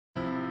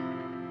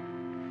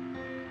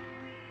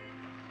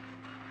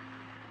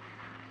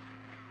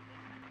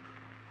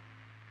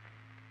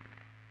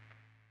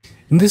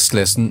In this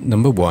lesson,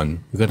 number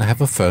 1, we're going to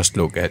have a first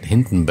look at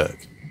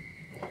Hindenburg.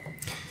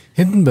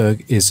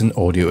 Hindenburg is an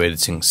audio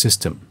editing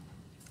system.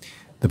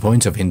 The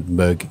point of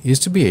Hindenburg is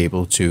to be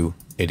able to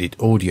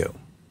edit audio.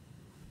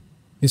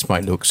 This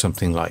might look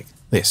something like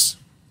this.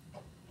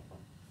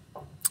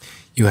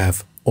 You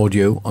have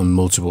audio on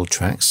multiple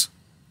tracks.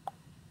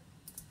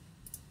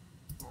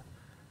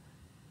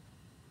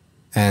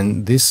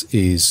 And this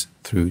is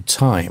through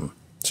time.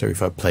 So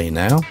if I play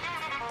now,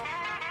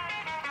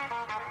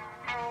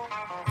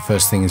 the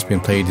first thing that's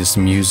been played is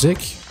the music.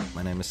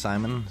 My name is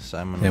Simon.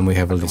 Then we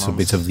have a little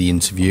bit of the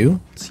interview.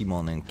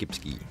 Simon and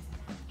Kipski.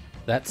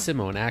 That's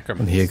Simone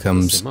Ackerman. And here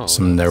comes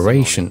some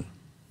narration.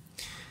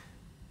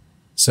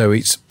 So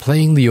it's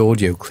playing the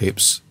audio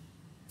clips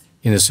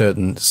in a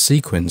certain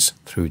sequence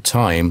through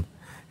time,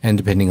 and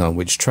depending on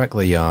which track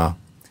they are,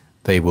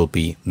 they will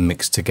be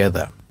mixed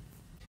together.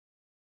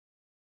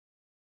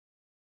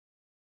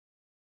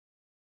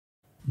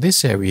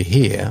 This area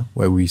here,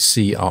 where we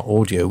see our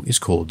audio, is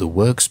called the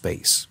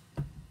workspace.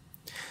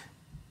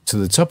 To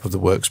the top of the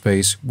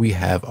workspace, we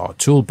have our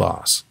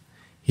toolbars.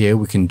 Here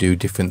we can do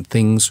different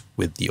things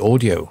with the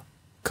audio,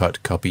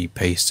 cut, copy,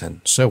 paste, and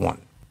so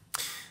on.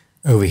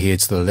 Over here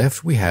to the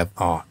left, we have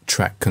our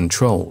track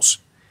controls.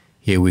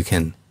 Here we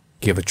can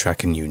give a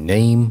track a new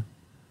name.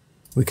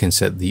 We can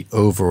set the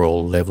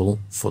overall level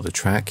for the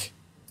track.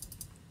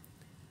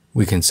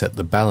 We can set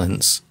the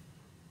balance,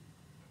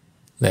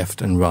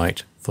 left and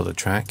right, for the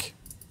track.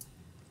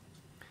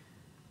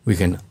 We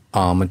can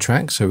arm a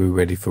track so we're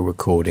ready for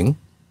recording.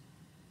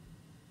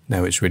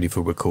 Now it's ready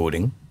for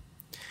recording.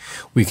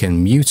 We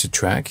can mute a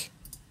track.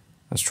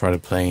 Let's try to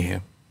play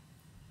here.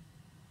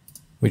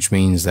 Which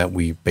means that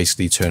we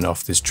basically turn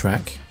off this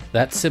track.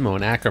 That's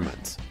Simone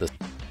Ackerman's.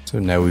 So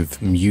now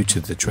we've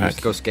muted the track.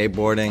 We just go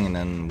skateboarding, and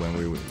then when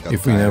we got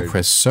if we now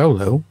press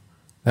solo,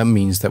 that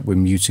means that we're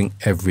muting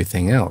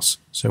everything else.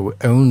 So we're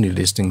only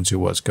listening to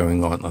what's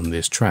going on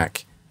this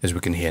track, as we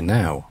can hear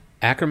now.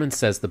 Ackerman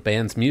says the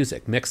band's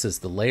music mixes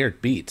the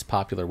layered beats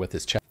popular with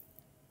his chapter.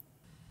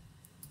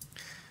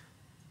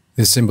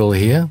 This symbol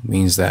here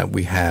means that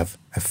we have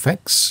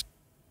effects.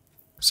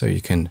 So you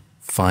can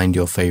find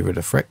your favorite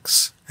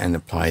effects and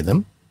apply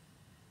them.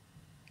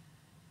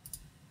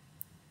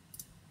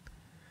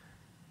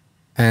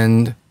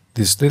 And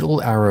this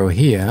little arrow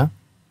here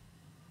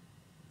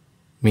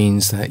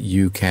means that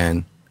you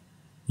can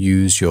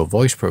use your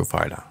voice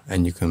profiler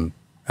and you can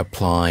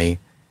apply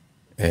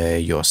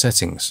your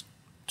settings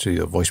to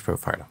your voice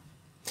profiler.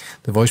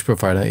 The voice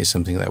profiler is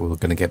something that we're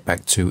going to get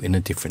back to in a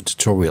different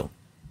tutorial.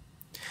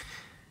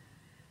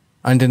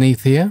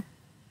 Underneath here,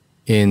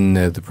 in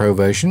the Pro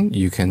version,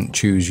 you can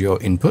choose your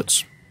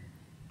inputs.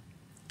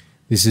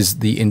 This is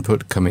the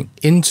input coming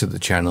into the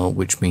channel,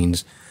 which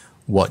means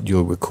what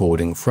you're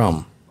recording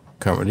from.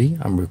 Currently,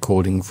 I'm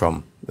recording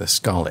from the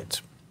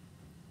Scarlett.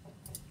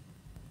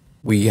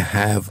 We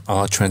have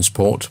our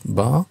transport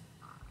bar.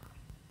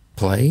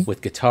 Play.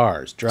 With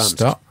guitars, drums.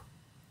 Stop.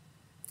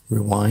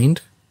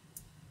 Rewind.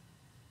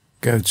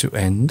 Go to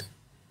end.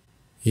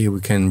 Here we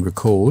can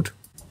record.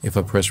 If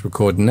I press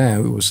record now,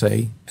 it will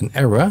say an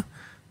error.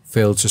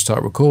 Failed to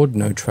start record.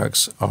 No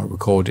tracks are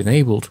record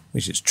enabled,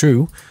 which is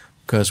true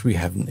because we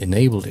haven't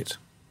enabled it.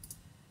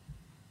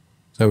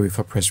 So if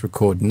I press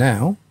record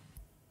now,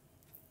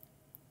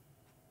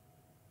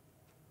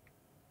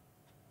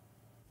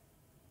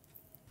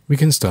 we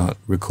can start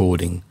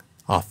recording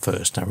our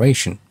first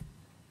narration.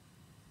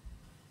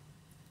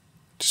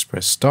 Just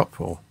press stop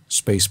or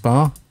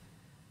spacebar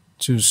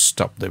to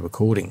stop the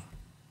recording.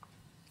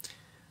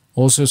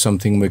 Also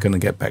something we're going to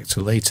get back to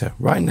later.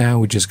 Right now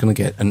we're just going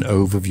to get an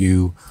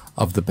overview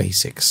of the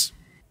basics.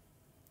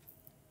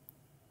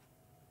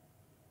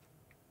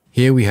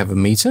 Here we have a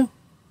meter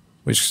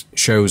which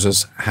shows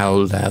us how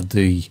loud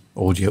the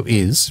audio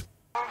is.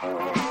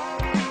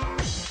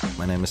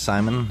 My name is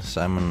Simon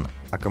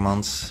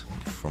Ackermans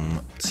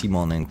from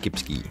Simon and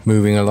Kipski.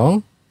 Moving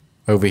along,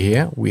 over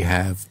here we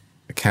have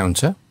a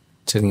counter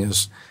telling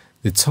us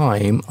the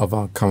time of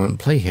our current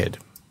playhead.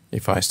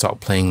 If I start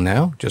playing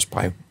now, just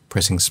by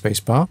pressing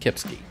spacebar.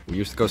 Kipski. We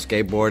used to go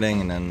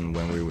skateboarding, and then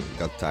when we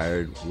got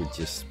tired, we'd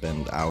just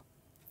spend hours.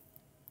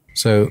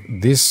 So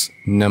this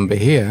number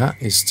here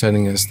is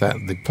telling us that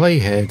the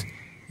playhead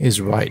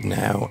is right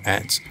now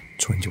at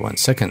 21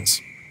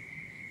 seconds.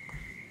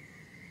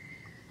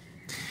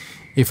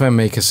 If I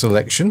make a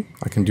selection,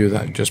 I can do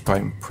that just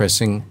by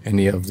pressing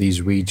any of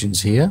these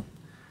regions here.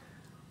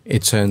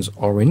 It turns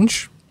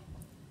orange,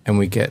 and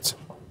we get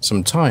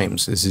some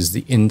times. This is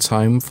the in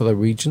time for the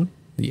region,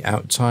 the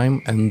out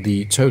time, and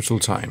the total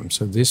time.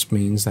 So this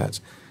means that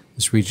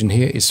this region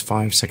here is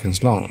 5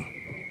 seconds long.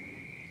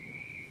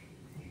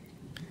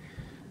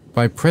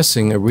 By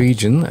pressing a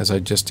region, as I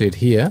just did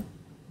here,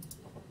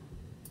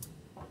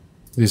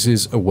 this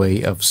is a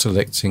way of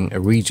selecting a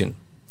region.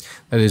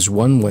 That is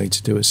one way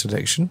to do a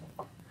selection.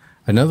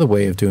 Another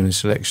way of doing a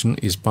selection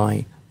is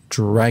by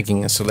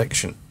dragging a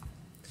selection.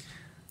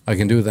 I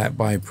can do that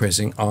by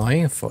pressing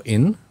I for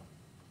in,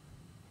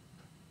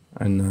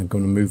 and I'm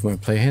going to move my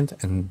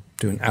playhead and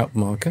do an out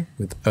marker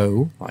with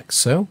O like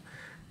so,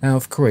 Now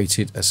I've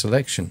created a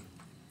selection.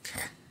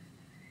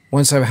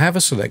 Once I have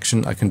a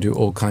selection, I can do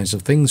all kinds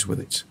of things with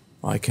it.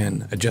 I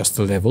can adjust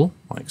the level,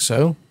 like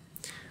so,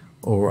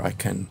 or I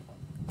can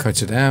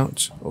cut it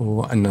out,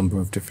 or a number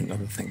of different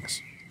other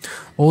things.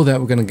 All that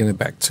we're going to get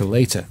back to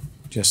later,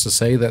 just to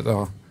say that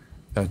there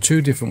are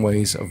two different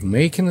ways of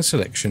making a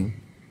selection.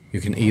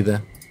 You can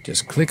either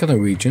just click on a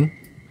region,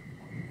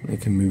 you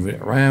can move it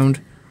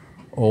around,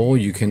 or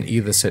you can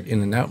either set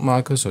in and out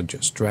markers or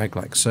just drag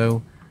like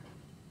so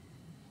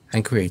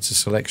and create a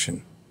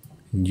selection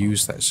and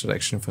use that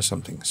selection for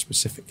something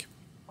specific.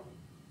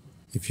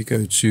 If you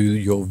go to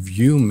your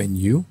view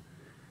menu,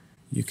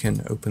 you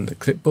can open the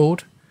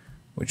clipboard,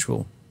 which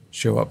will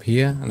show up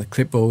here, and the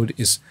clipboard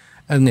is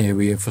an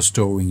area for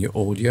storing your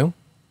audio.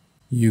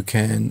 You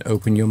can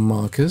open your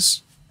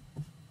markers.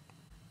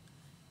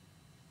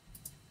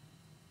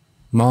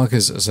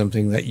 Markers are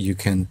something that you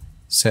can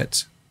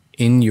set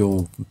in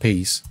your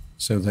piece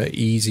so they're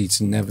easy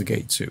to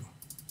navigate to.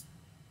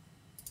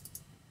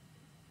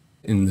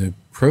 In the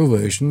Pro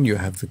version, you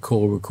have the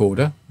call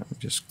recorder. Let me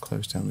just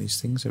close down these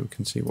things so we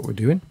can see what we're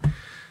doing.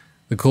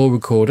 The call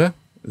recorder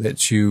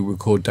lets you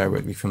record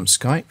directly from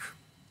Skype.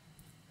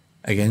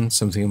 Again,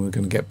 something we're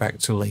going to get back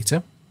to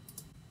later.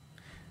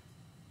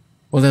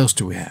 What else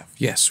do we have?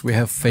 Yes, we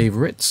have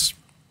favorites.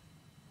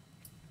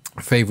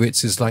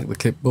 Favorites is like the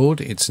clipboard.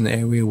 It's an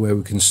area where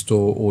we can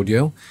store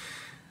audio.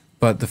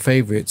 But the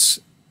favorites,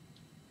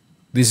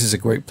 this is a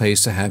great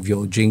place to have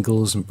your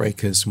jingles and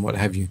breakers and what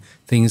have you.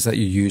 Things that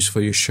you use for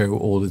your show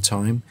all the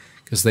time,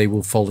 because they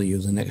will follow you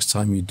the next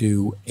time you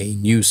do a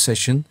new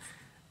session.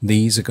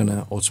 These are going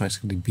to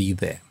automatically be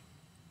there.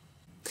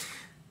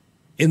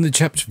 In the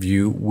chapter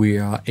view, we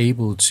are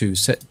able to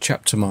set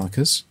chapter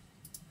markers.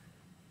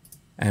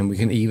 And we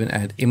can even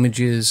add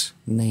images,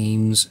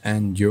 names,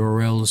 and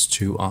URLs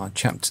to our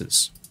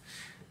chapters.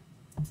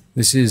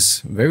 This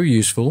is very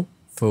useful,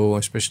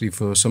 especially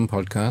for some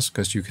podcasts,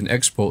 because you can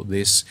export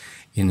this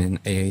in an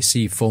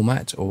AAC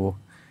format or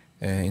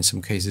in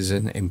some cases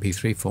an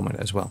MP3 format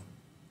as well.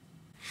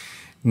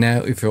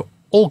 Now, if you're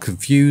all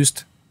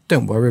confused,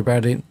 don't worry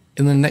about it.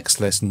 In the next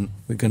lesson,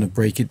 we're going to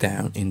break it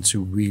down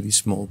into really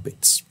small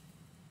bits.